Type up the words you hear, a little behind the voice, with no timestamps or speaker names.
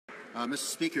Mr.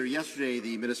 Speaker, yesterday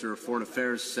the Minister of Foreign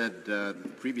Affairs said the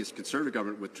previous Conservative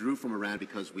government withdrew from Iran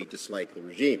because we dislike the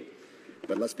regime.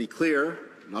 But let's be clear,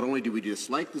 not only do we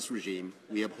dislike this regime,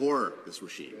 we abhor this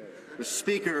regime. Mr.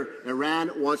 Speaker,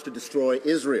 Iran wants to destroy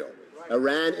Israel.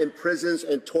 Iran imprisons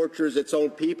and tortures its own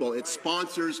people. It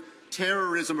sponsors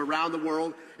terrorism around the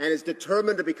world and is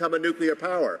determined to become a nuclear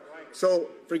power. So,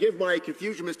 forgive my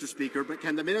confusion, Mr. Speaker, but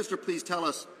can the Minister please tell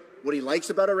us what he likes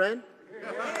about Iran?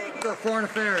 The Foreign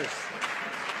Affairs.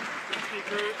 Mr.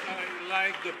 Speaker, I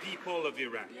like the people of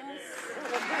Iran. Yes.